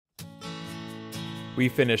We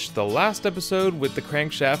finished the last episode with the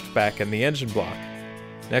crankshaft back in the engine block.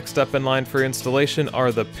 Next up in line for installation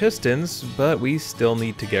are the pistons, but we still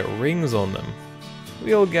need to get rings on them.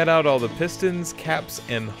 We'll get out all the pistons, caps,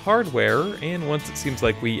 and hardware, and once it seems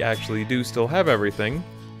like we actually do still have everything,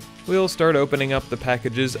 we'll start opening up the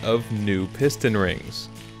packages of new piston rings.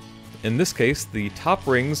 In this case, the top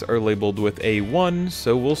rings are labeled with A1,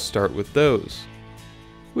 so we'll start with those.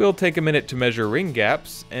 We'll take a minute to measure ring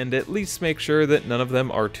gaps, and at least make sure that none of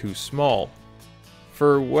them are too small.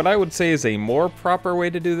 For what I would say is a more proper way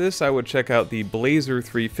to do this, I would check out the Blazer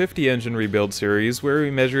 350 engine rebuild series, where we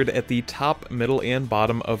measured at the top, middle, and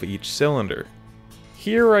bottom of each cylinder.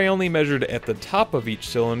 Here I only measured at the top of each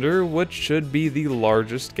cylinder, which should be the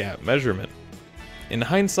largest gap measurement. In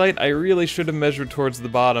hindsight, I really should have measured towards the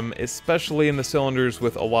bottom, especially in the cylinders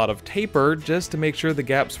with a lot of taper, just to make sure the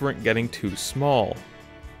gaps weren't getting too small.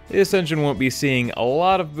 This engine won't be seeing a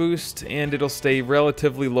lot of boost, and it'll stay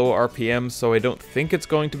relatively low RPM, so I don't think it's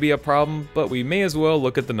going to be a problem, but we may as well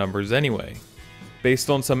look at the numbers anyway. Based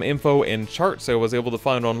on some info and charts I was able to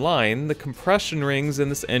find online, the compression rings in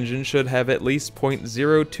this engine should have at least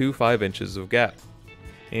 0.025 inches of gap.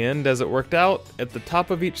 And as it worked out, at the top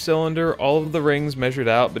of each cylinder, all of the rings measured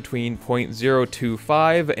out between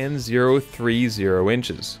 0.025 and 0.30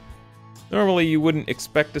 inches. Normally you wouldn't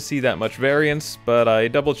expect to see that much variance, but I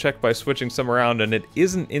double checked by switching some around and it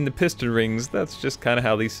isn't in the piston rings. That's just kinda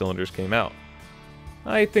how these cylinders came out.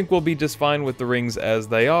 I think we'll be just fine with the rings as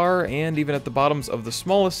they are, and even at the bottoms of the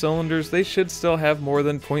smallest cylinders they should still have more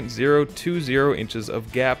than 0.020 inches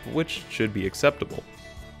of gap, which should be acceptable.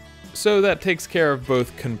 So that takes care of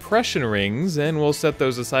both compression rings, and we'll set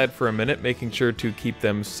those aside for a minute, making sure to keep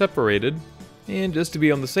them separated. And just to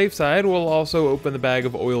be on the safe side, we'll also open the bag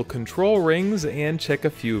of oil control rings and check a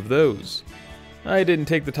few of those. I didn't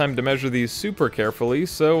take the time to measure these super carefully,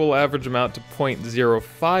 so we'll average them out to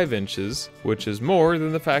 0.05 inches, which is more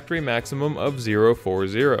than the factory maximum of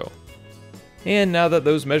 0.40. And now that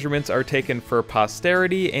those measurements are taken for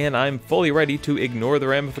posterity and I'm fully ready to ignore the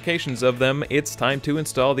ramifications of them, it's time to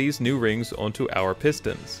install these new rings onto our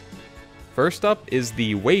pistons. First up is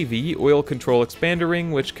the wavy oil control expander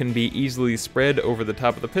ring, which can be easily spread over the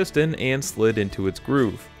top of the piston and slid into its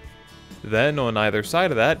groove. Then on either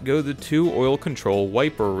side of that go the two oil control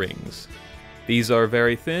wiper rings. These are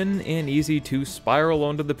very thin and easy to spiral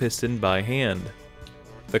onto the piston by hand.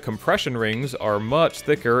 The compression rings are much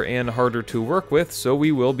thicker and harder to work with, so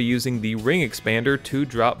we will be using the ring expander to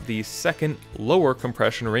drop the second lower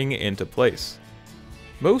compression ring into place.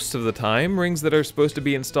 Most of the time, rings that are supposed to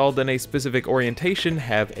be installed in a specific orientation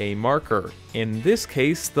have a marker. In this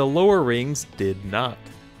case, the lower rings did not.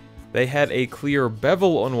 They had a clear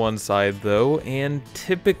bevel on one side though, and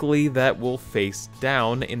typically that will face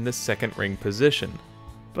down in the second ring position.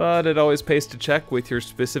 But it always pays to check with your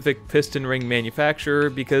specific piston ring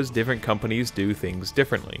manufacturer because different companies do things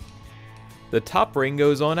differently. The top ring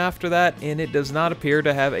goes on after that, and it does not appear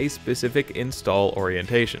to have a specific install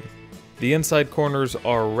orientation. The inside corners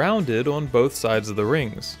are rounded on both sides of the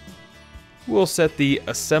rings. We'll set the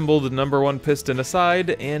assembled number 1 piston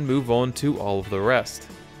aside and move on to all of the rest.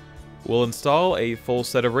 We'll install a full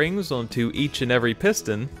set of rings onto each and every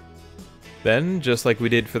piston. Then, just like we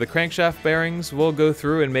did for the crankshaft bearings, we'll go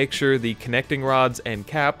through and make sure the connecting rods and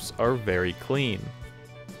caps are very clean.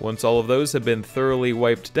 Once all of those have been thoroughly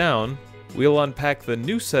wiped down, we'll unpack the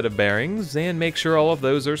new set of bearings and make sure all of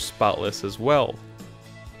those are spotless as well.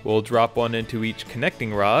 We'll drop one into each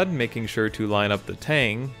connecting rod, making sure to line up the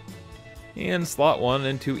tang, and slot one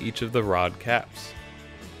into each of the rod caps.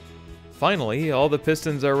 Finally, all the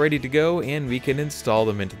pistons are ready to go and we can install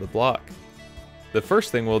them into the block. The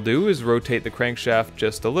first thing we'll do is rotate the crankshaft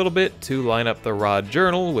just a little bit to line up the rod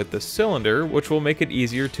journal with the cylinder, which will make it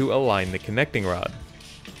easier to align the connecting rod.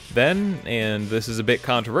 Then, and this is a bit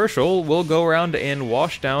controversial, we'll go around and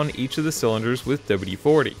wash down each of the cylinders with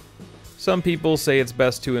WD-40. Some people say it's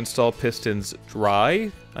best to install pistons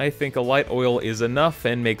dry. I think a light oil is enough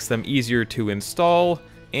and makes them easier to install,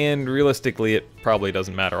 and realistically it probably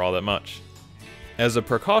doesn't matter all that much. As a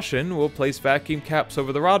precaution, we'll place vacuum caps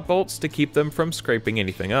over the rod bolts to keep them from scraping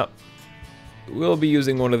anything up. We'll be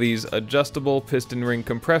using one of these adjustable piston ring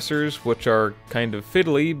compressors, which are kind of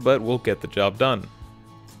fiddly, but will get the job done.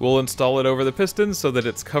 We'll install it over the pistons so that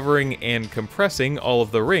it's covering and compressing all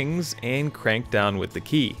of the rings and crank down with the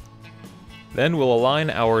key. Then we'll align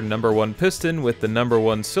our number 1 piston with the number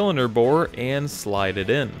 1 cylinder bore and slide it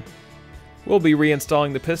in. We'll be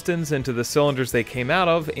reinstalling the pistons into the cylinders they came out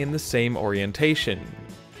of in the same orientation.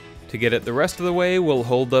 To get it the rest of the way, we'll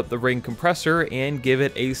hold up the ring compressor and give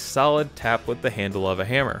it a solid tap with the handle of a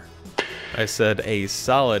hammer. I said a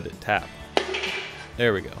solid tap.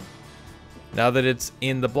 There we go. Now that it's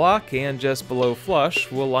in the block and just below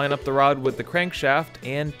flush, we'll line up the rod with the crankshaft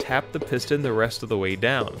and tap the piston the rest of the way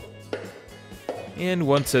down. And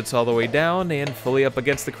once it's all the way down and fully up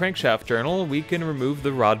against the crankshaft journal, we can remove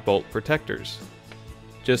the rod bolt protectors.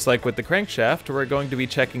 Just like with the crankshaft, we're going to be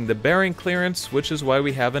checking the bearing clearance, which is why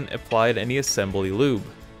we haven't applied any assembly lube.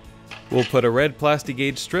 We'll put a red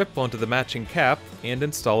Plasti-Gauge strip onto the matching cap and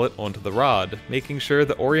install it onto the rod, making sure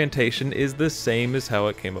the orientation is the same as how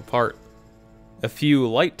it came apart. A few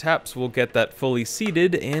light taps will get that fully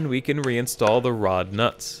seated and we can reinstall the rod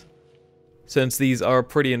nuts. Since these are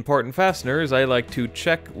pretty important fasteners, I like to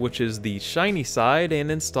check which is the shiny side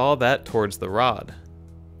and install that towards the rod.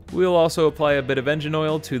 We'll also apply a bit of engine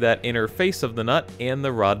oil to that inner face of the nut and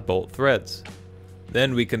the rod bolt threads.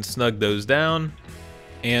 Then we can snug those down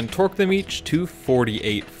and torque them each to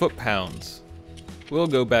 48 foot-pounds. We'll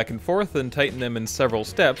go back and forth and tighten them in several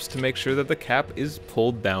steps to make sure that the cap is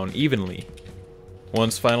pulled down evenly.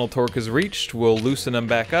 Once final torque is reached, we'll loosen them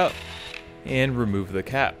back up and remove the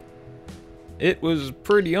cap. It was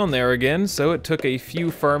pretty on there again, so it took a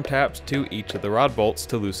few firm taps to each of the rod bolts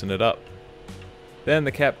to loosen it up. Then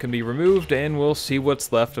the cap can be removed and we'll see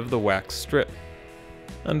what's left of the wax strip.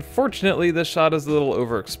 Unfortunately, this shot is a little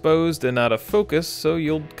overexposed and out of focus, so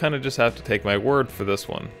you'll kind of just have to take my word for this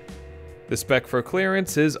one. The spec for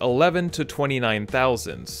clearance is 11 to 29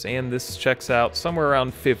 thousandths, and this checks out somewhere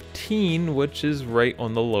around 15, which is right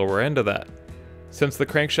on the lower end of that. Since the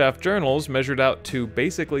crankshaft journals measured out to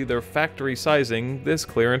basically their factory sizing, this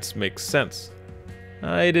clearance makes sense.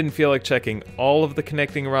 I didn't feel like checking all of the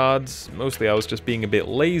connecting rods, mostly I was just being a bit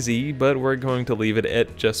lazy, but we're going to leave it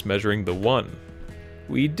at just measuring the one.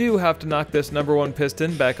 We do have to knock this number one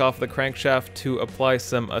piston back off the crankshaft to apply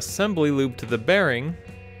some assembly lube to the bearing,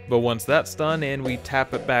 but once that's done and we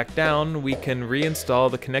tap it back down, we can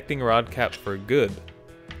reinstall the connecting rod cap for good.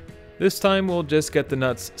 This time we'll just get the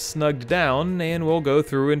nuts snugged down and we'll go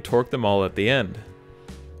through and torque them all at the end.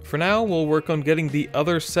 For now, we'll work on getting the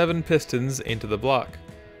other 7 pistons into the block.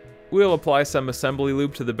 We'll apply some assembly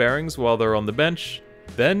lube to the bearings while they're on the bench,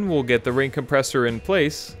 then we'll get the ring compressor in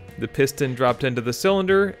place, the piston dropped into the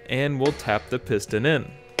cylinder, and we'll tap the piston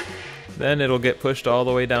in. Then it'll get pushed all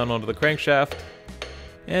the way down onto the crankshaft,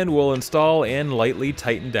 and we'll install and lightly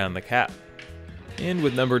tighten down the cap. And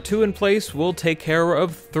with number 2 in place, we'll take care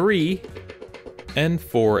of 3 and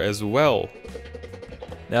 4 as well.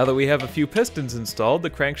 Now that we have a few pistons installed, the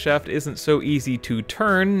crankshaft isn't so easy to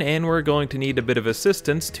turn, and we're going to need a bit of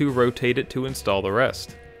assistance to rotate it to install the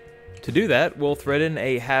rest. To do that, we'll thread in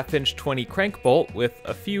a 1/2 inch 20 crank bolt with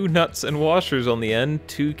a few nuts and washers on the end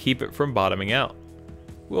to keep it from bottoming out.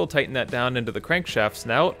 We'll tighten that down into the crankshaft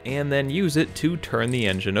snout and then use it to turn the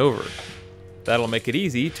engine over. That'll make it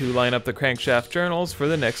easy to line up the crankshaft journals for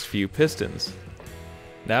the next few pistons.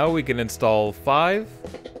 Now we can install 5,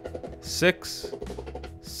 6,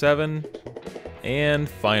 7, and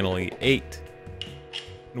finally 8.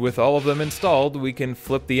 With all of them installed, we can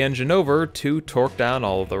flip the engine over to torque down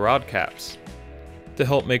all of the rod caps. To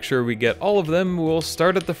help make sure we get all of them, we'll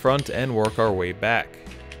start at the front and work our way back.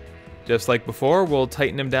 Just like before, we'll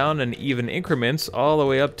tighten them down in even increments all the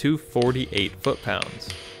way up to 48 foot-pounds.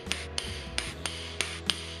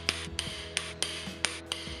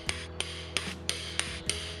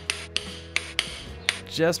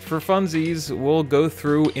 Just for funsies, we'll go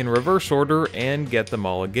through in reverse order and get them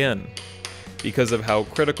all again. Because of how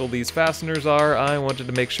critical these fasteners are, I wanted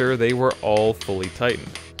to make sure they were all fully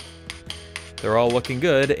tightened. They're all looking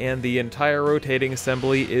good, and the entire rotating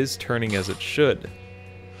assembly is turning as it should.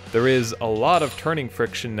 There is a lot of turning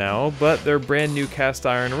friction now, but they're brand new cast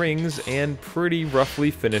iron rings and pretty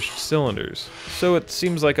roughly finished cylinders, so it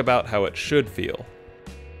seems like about how it should feel.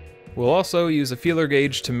 We'll also use a feeler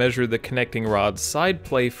gauge to measure the connecting rod's side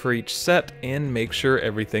play for each set and make sure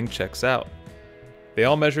everything checks out. They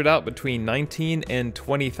all measured out between 19 and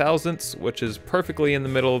 20 thousandths, which is perfectly in the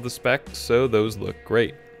middle of the spec, so those look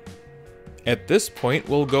great. At this point,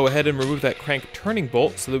 we'll go ahead and remove that crank turning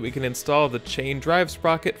bolt so that we can install the chain drive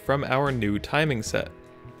sprocket from our new timing set.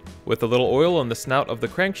 With a little oil on the snout of the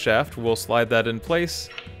crankshaft, we'll slide that in place.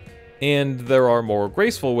 And there are more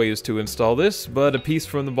graceful ways to install this, but a piece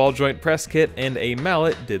from the ball joint press kit and a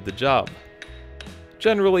mallet did the job.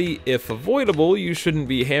 Generally, if avoidable, you shouldn't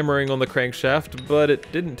be hammering on the crankshaft, but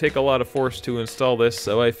it didn't take a lot of force to install this,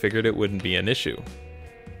 so I figured it wouldn't be an issue.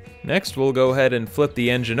 Next, we'll go ahead and flip the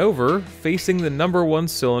engine over, facing the number 1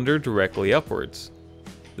 cylinder directly upwards.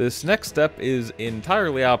 This next step is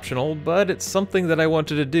entirely optional, but it's something that I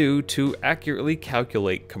wanted to do to accurately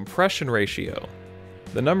calculate compression ratio.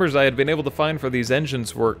 The numbers I had been able to find for these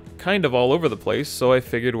engines were kind of all over the place, so I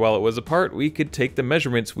figured while it was apart we could take the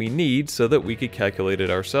measurements we need so that we could calculate it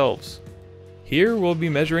ourselves. Here we'll be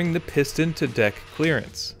measuring the piston to deck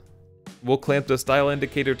clearance. We'll clamp this dial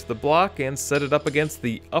indicator to the block and set it up against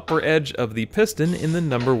the upper edge of the piston in the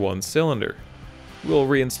number 1 cylinder. We'll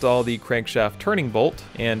reinstall the crankshaft turning bolt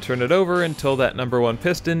and turn it over until that number 1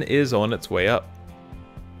 piston is on its way up.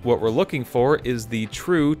 What we're looking for is the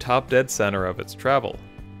true top dead center of its travel.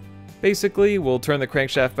 Basically, we'll turn the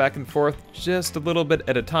crankshaft back and forth just a little bit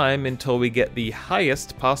at a time until we get the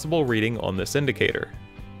highest possible reading on this indicator.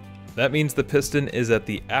 That means the piston is at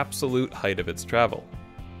the absolute height of its travel.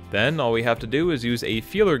 Then all we have to do is use a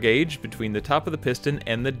feeler gauge between the top of the piston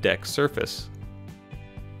and the deck surface.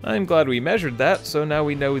 I'm glad we measured that, so now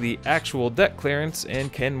we know the actual deck clearance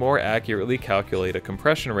and can more accurately calculate a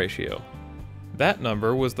compression ratio. That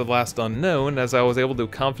number was the last unknown, as I was able to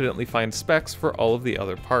confidently find specs for all of the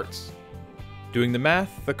other parts. Doing the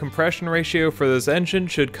math, the compression ratio for this engine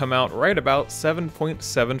should come out right about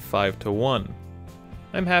 7.75 to 1.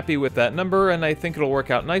 I'm happy with that number, and I think it'll work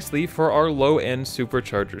out nicely for our low-end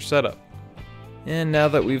supercharger setup. And now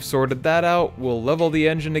that we've sorted that out, we'll level the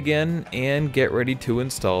engine again and get ready to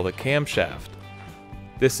install the camshaft.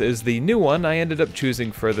 This is the new one I ended up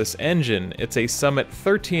choosing for this engine. It's a Summit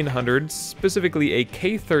 1300, specifically a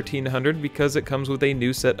K1300 because it comes with a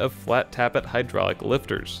new set of flat tappet hydraulic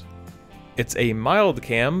lifters. It's a mild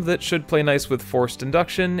cam that should play nice with forced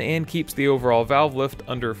induction and keeps the overall valve lift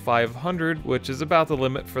under 500, which is about the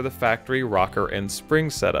limit for the factory rocker and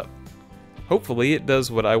spring setup. Hopefully it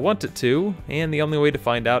does what I want it to, and the only way to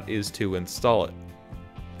find out is to install it.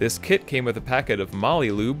 This kit came with a packet of moly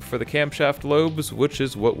lube for the camshaft lobes, which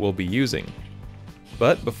is what we'll be using.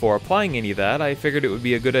 But before applying any of that, I figured it would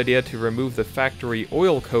be a good idea to remove the factory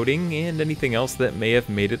oil coating and anything else that may have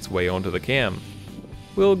made its way onto the cam.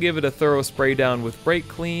 We'll give it a thorough spray down with brake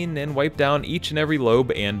clean and wipe down each and every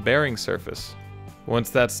lobe and bearing surface. Once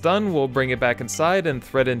that's done, we'll bring it back inside and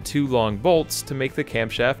thread in 2 long bolts to make the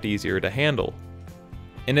camshaft easier to handle.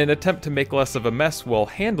 In an attempt to make less of a mess while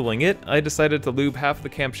handling it, I decided to lube half the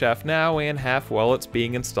camshaft now and half while it's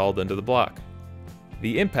being installed into the block.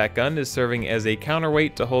 The impact gun is serving as a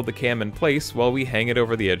counterweight to hold the cam in place while we hang it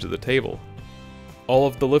over the edge of the table. All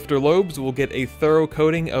of the lifter lobes will get a thorough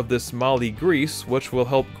coating of this moly grease, which will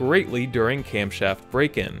help greatly during camshaft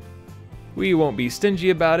break-in. We won't be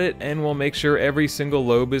stingy about it, and we'll make sure every single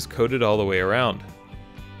lobe is coated all the way around.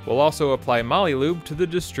 We'll also apply moly lube to the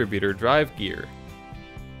distributor drive gear.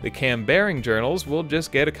 The cam bearing journals will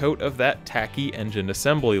just get a coat of that tacky engine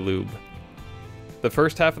assembly lube. The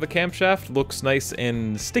first half of the camshaft looks nice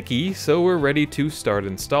and sticky, so we're ready to start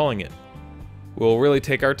installing it. We'll really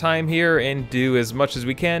take our time here and do as much as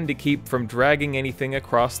we can to keep from dragging anything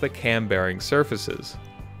across the cam bearing surfaces.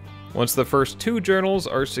 Once the first 2 journals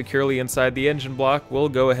are securely inside the engine block, we'll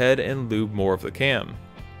go ahead and lube more of the cam.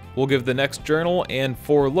 We'll give the next journal and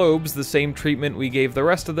 4 lobes the same treatment we gave the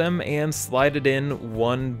rest of them and slide it in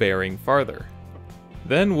 1 bearing farther.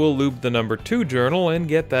 Then we'll lube the number 2 journal and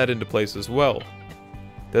get that into place as well.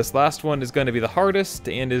 This last one is going to be the hardest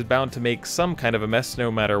and is bound to make some kind of a mess no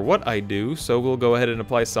matter what I do, so we'll go ahead and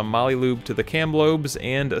apply some moly lube to the cam lobes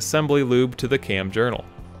and assembly lube to the cam journal.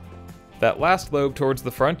 That last lobe towards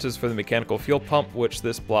the front is for the mechanical fuel pump, which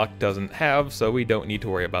this block doesn't have, so we don't need to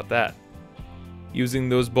worry about that. Using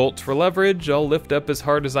those bolts for leverage, I'll lift up as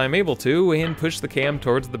hard as I'm able to and push the cam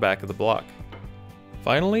towards the back of the block.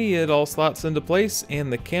 Finally, it all slots into place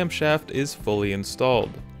and the camshaft is fully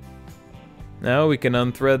installed. Now we can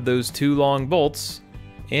unthread those 2 long bolts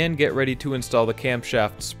and get ready to install the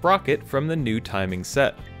camshaft sprocket from the new timing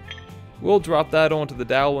set. We'll drop that onto the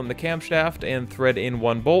dowel in the camshaft and thread in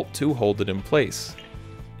 1 bolt to hold it in place.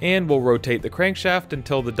 And we'll rotate the crankshaft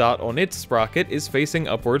until the dot on its sprocket is facing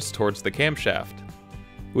upwards towards the camshaft.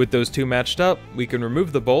 With those 2 matched up, we can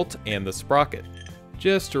remove the bolt and the sprocket,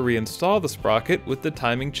 just to reinstall the sprocket with the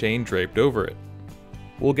timing chain draped over it.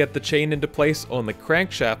 We'll get the chain into place on the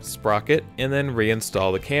crankshaft sprocket and then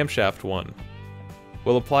reinstall the camshaft one.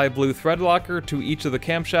 We'll apply blue thread locker to each of the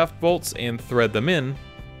camshaft bolts and thread them in,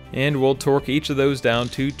 and we'll torque each of those down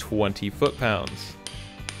to 20 foot-pounds.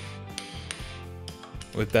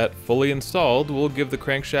 With that fully installed, we'll give the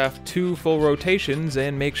crankshaft 2 full rotations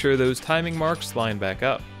and make sure those timing marks line back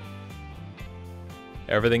up.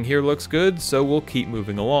 Everything here looks good, so we'll keep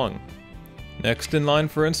moving along. Next in line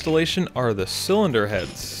for installation are the cylinder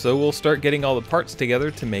heads, so we'll start getting all the parts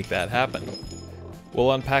together to make that happen.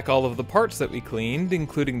 We'll unpack all of the parts that we cleaned,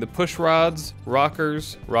 including the push rods,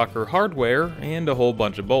 rockers, rocker hardware, and a whole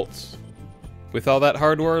bunch of bolts. With all that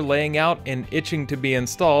hardware laying out and itching to be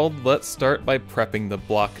installed, let's start by prepping the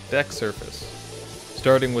block deck surface.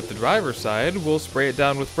 Starting with the driver's side, we'll spray it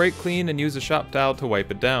down with brake clean and use a shop towel to wipe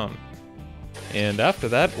it down. And after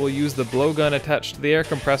that, we'll use the blowgun attached to the air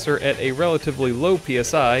compressor at a relatively low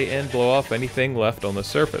PSI and blow off anything left on the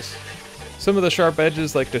surface. Some of the sharp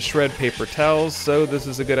edges like to shred paper towels, so this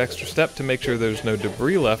is a good extra step to make sure there's no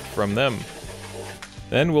debris left from them.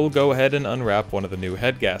 Then we'll go ahead and unwrap one of the new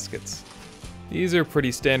head gaskets. These are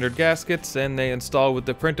pretty standard gaskets, and they install with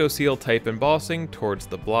the PrintoSeal type embossing towards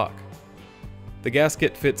the block. The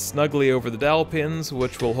gasket fits snugly over the dowel pins,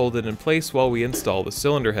 which will hold it in place while we install the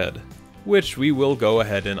cylinder head, which we will go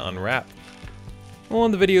ahead and unwrap. On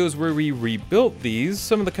the videos where we rebuilt these,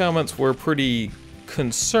 some of the comments were pretty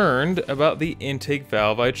concerned about the intake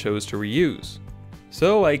valve I chose to reuse.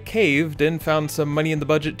 So I caved and found some money in the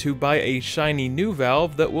budget to buy a shiny new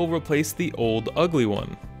valve that will replace the old ugly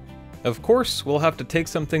one. Of course, we'll have to take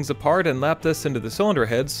some things apart and lap this into the cylinder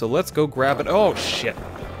head, so let's go grab it. Oh shit!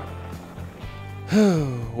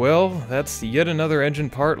 Well, that's yet another engine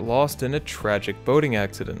part lost in a tragic boating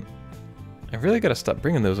accident. I really gotta stop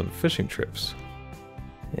bringing those on fishing trips.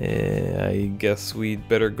 I guess we'd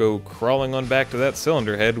better go crawling on back to that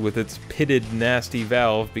cylinder head with its pitted, nasty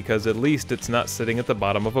valve, because at least it's not sitting at the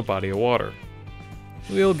bottom of a body of water.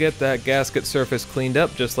 We'll get that gasket surface cleaned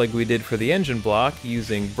up just like we did for the engine block,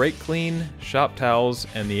 using brake clean, shop towels,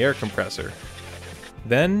 and the air compressor.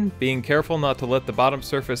 Then, being careful not to let the bottom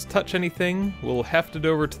surface touch anything, we'll heft it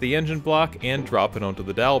over to the engine block and drop it onto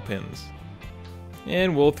the dowel pins.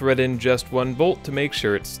 And we'll thread in just one bolt to make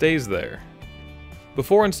sure it stays there.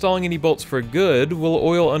 Before installing any bolts for good, we'll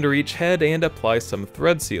oil under each head and apply some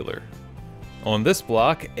thread sealer. On this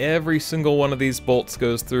block, every single one of these bolts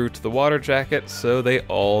goes through to the water jacket, so they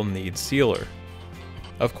all need sealer.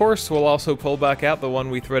 Of course, we'll also pull back out the one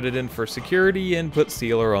we threaded in for security and put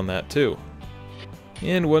sealer on that too.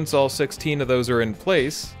 And once all 16 of those are in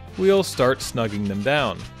place, we'll start snugging them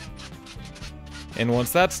down. And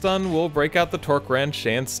once that's done, we'll break out the torque wrench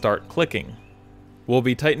and start clicking. We'll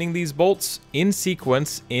be tightening these bolts in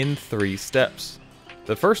sequence in 3 steps.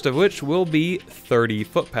 The first of which will be 30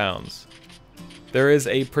 foot-pounds. There is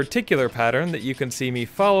a particular pattern that you can see me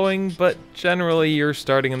following, but generally you're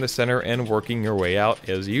starting in the center and working your way out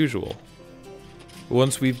as usual.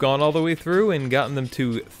 Once we've gone all the way through and gotten them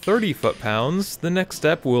to 30 foot-pounds, the next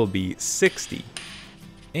step will be 60.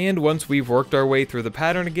 And once we've worked our way through the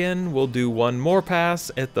pattern again, we'll do one more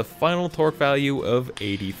pass at the final torque value of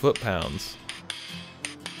 80 foot-pounds.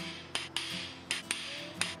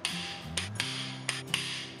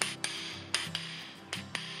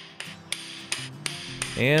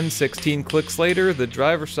 And 16 clicks later, the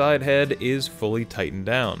driver's side head is fully tightened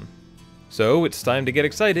down. So it's time to get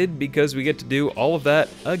excited because we get to do all of that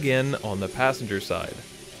again on the passenger side.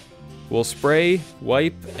 We'll spray,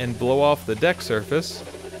 wipe, and blow off the deck surface,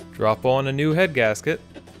 drop on a new head gasket,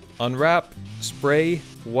 unwrap, spray,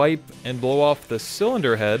 wipe, and blow off the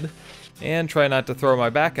cylinder head, and try not to throw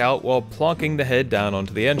my back out while plonking the head down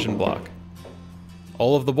onto the engine block.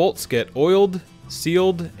 All of the bolts get oiled,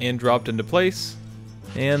 sealed, and dropped into place,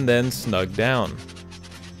 and then snugged down.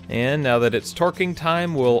 And now that it's torquing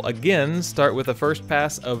time, we'll again start with a first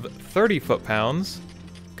pass of 30 foot-pounds,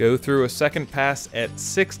 go through a second pass at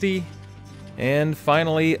 60, and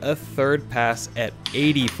finally a third pass at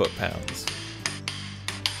 80 foot-pounds.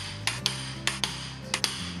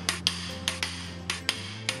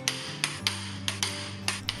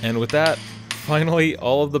 And with that, finally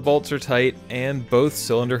all of the bolts are tight and both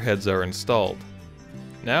cylinder heads are installed.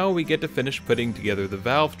 Now we get to finish putting together the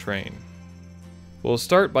Valvetrain. We'll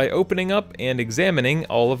start by opening up and examining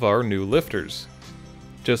all of our new lifters.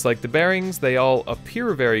 Just like the bearings, they all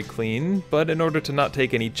appear very clean, but in order to not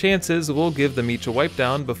take any chances, we'll give them each a wipe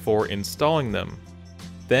down before installing them.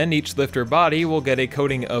 Then each lifter body will get a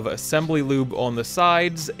coating of assembly lube on the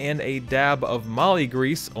sides and a dab of moly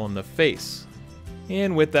grease on the face.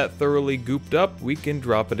 And with that thoroughly gooped up, we can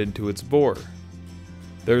drop it into its bore.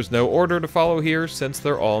 There's no order to follow here since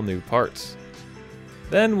they're all new parts.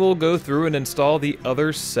 Then we'll go through and install the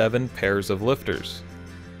other 7 pairs of lifters.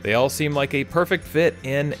 They all seem like a perfect fit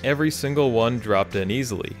and every single one dropped in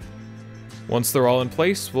easily. Once they're all in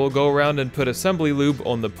place, we'll go around and put assembly lube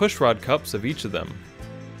on the pushrod cups of each of them.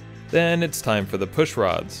 Then it's time for the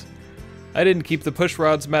pushrods. I didn't keep the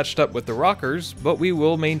pushrods matched up with the rockers, but we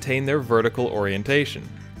will maintain their vertical orientation.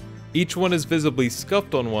 Each one is visibly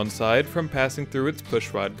scuffed on one side from passing through its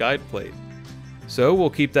pushrod guide plate. So we'll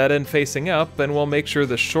keep that end facing up and we'll make sure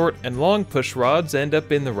the short and long pushrods end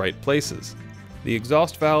up in the right places. The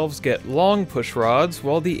exhaust valves get long pushrods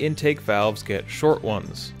while the intake valves get short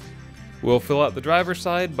ones. We'll fill out the driver's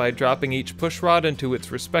side by dropping each push rod into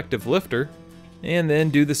its respective lifter, and then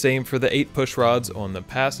do the same for the 8 push rods on the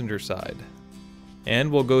passenger side.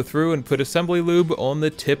 And we'll go through and put assembly lube on the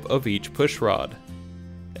tip of each push rod,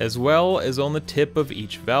 as well as on the tip of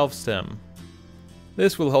each valve stem.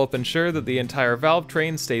 This will help ensure that the entire valve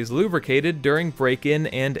train stays lubricated during break-in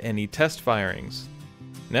and any test firings.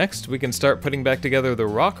 Next, we can start putting back together the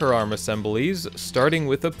rocker arm assemblies, starting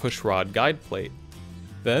with a push rod guide plate.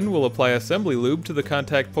 Then we'll apply assembly lube to the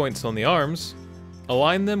contact points on the arms,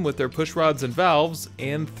 align them with their push rods and valves,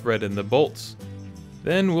 and thread in the bolts.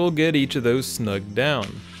 Then we'll get each of those snugged down.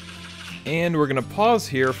 And we're going to pause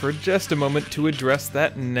here for just a moment to address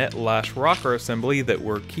that net lash rocker assembly that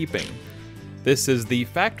we're keeping. This is the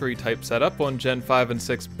factory type setup on Gen 5 and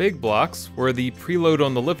 6 big blocks, where the preload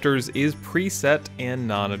on the lifters is preset and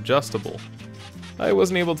non-adjustable. I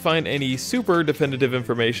wasn't able to find any super definitive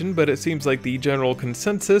information, but it seems like the general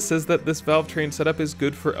consensus is that this Valvetrain setup is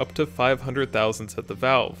good for up to 500 thousandths at the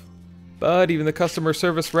valve. But even the customer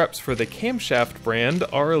service reps for the camshaft brand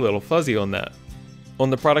are a little fuzzy on that.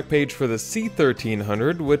 On the product page for the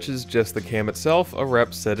C1300, which is just the cam itself, a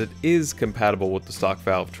rep said it is compatible with the stock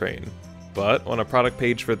Valvetrain. But on a product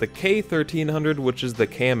page for the K1300, which is the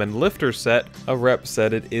cam and lifter set, a rep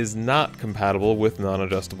said it is not compatible with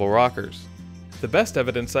non-adjustable rockers. The best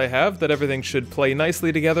evidence I have that everything should play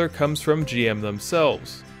nicely together comes from GM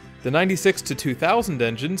themselves. The 96 to 2000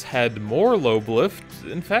 engines had more lobe lift,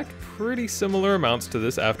 in fact pretty similar amounts to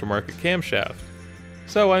this aftermarket camshaft.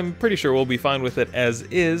 So I'm pretty sure we'll be fine with it as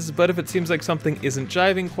is, but if it seems like something isn't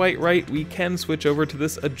jiving quite right, we can switch over to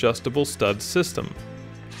this adjustable stud system.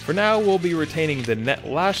 For now, we'll be retaining the net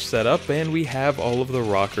lash setup, and we have all of the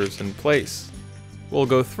rockers in place. We'll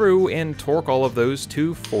go through and torque all of those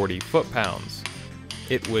to 40 foot-pounds.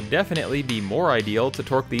 It would definitely be more ideal to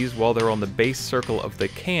torque these while they're on the base circle of the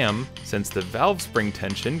cam, since the valve spring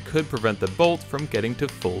tension could prevent the bolt from getting to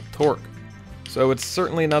full torque. So it's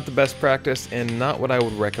certainly not the best practice and not what I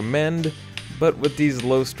would recommend, but with these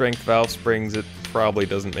low strength valve springs it probably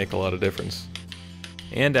doesn't make a lot of difference.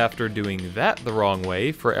 And after doing that the wrong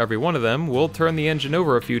way, for every one of them, we'll turn the engine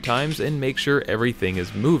over a few times and make sure everything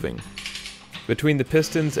is moving. Between the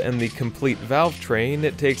pistons and the complete valve train,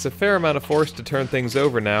 it takes a fair amount of force to turn things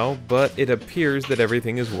over now, but it appears that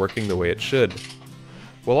everything is working the way it should.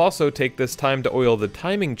 We'll also take this time to oil the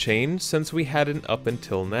timing chain since we hadn't up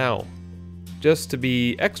until now. Just to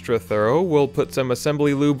be extra thorough, we'll put some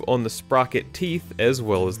assembly lube on the sprocket teeth as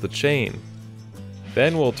well as the chain.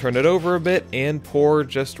 Then we'll turn it over a bit and pour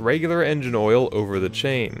just regular engine oil over the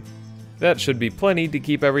chain. That should be plenty to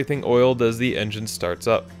keep everything oiled as the engine starts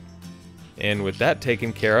up. And with that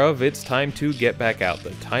taken care of, it's time to get back out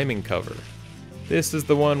the timing cover. This is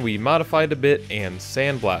the one we modified a bit and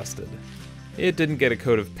sandblasted. It didn't get a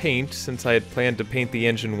coat of paint since I had planned to paint the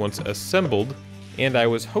engine once assembled, and I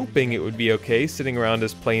was hoping it would be okay sitting around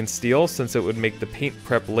as plain steel since it would make the paint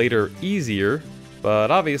prep later easier,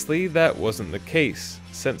 but obviously that wasn't the case.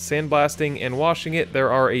 Since sandblasting and washing it,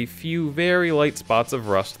 there are a few very light spots of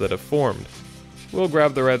rust that have formed. We'll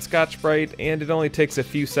grab the red Scotch-Brite, and it only takes a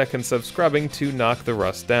few seconds of scrubbing to knock the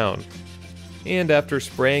rust down. And after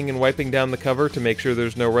spraying and wiping down the cover to make sure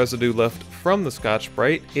there's no residue left from the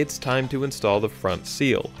Scotch-Brite, it's time to install the front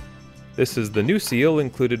seal. This is the new seal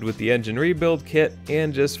included with the engine rebuild kit,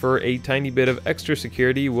 and just for a tiny bit of extra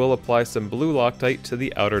security, we'll apply some blue Loctite to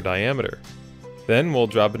the outer diameter. Then we'll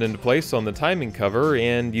drop it into place on the timing cover,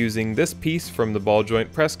 and using this piece from the ball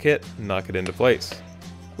joint press kit, knock it into place.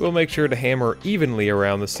 We'll make sure to hammer evenly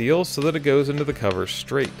around the seal so that it goes into the cover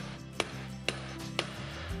straight.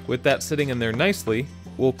 With that sitting in there nicely,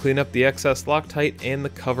 we'll clean up the excess Loctite and the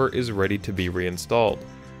cover is ready to be reinstalled.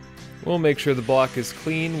 We'll make sure the block is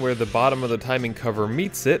clean where the bottom of the timing cover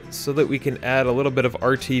meets it so that we can add a little bit of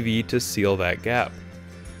RTV to seal that gap.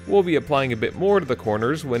 We'll be applying a bit more to the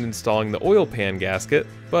corners when installing the oil pan gasket,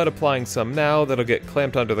 but applying some now that'll get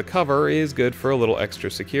clamped onto the cover is good for a little extra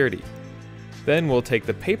security. Then we'll take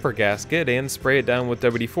the paper gasket and spray it down with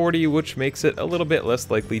WD-40, which makes it a little bit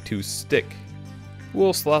less likely to stick.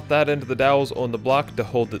 We'll slot that into the dowels on the block to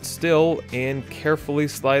hold it still and carefully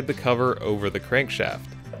slide the cover over the crankshaft.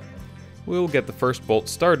 We'll get the first bolt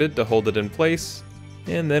started to hold it in place,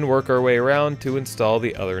 and then work our way around to install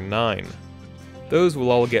the other 9. Those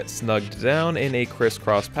will all get snugged down in a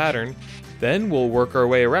crisscross pattern. Then we'll work our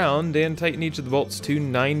way around and tighten each of the bolts to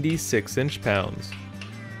 96 inch-pounds.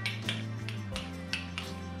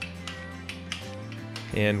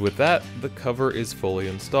 And with that, the cover is fully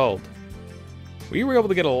installed. We were able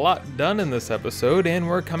to get a lot done in this episode, and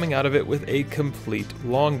we're coming out of it with a complete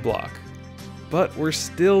long block. But we're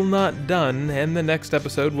still not done, and the next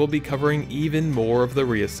episode will be covering even more of the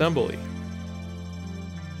reassembly.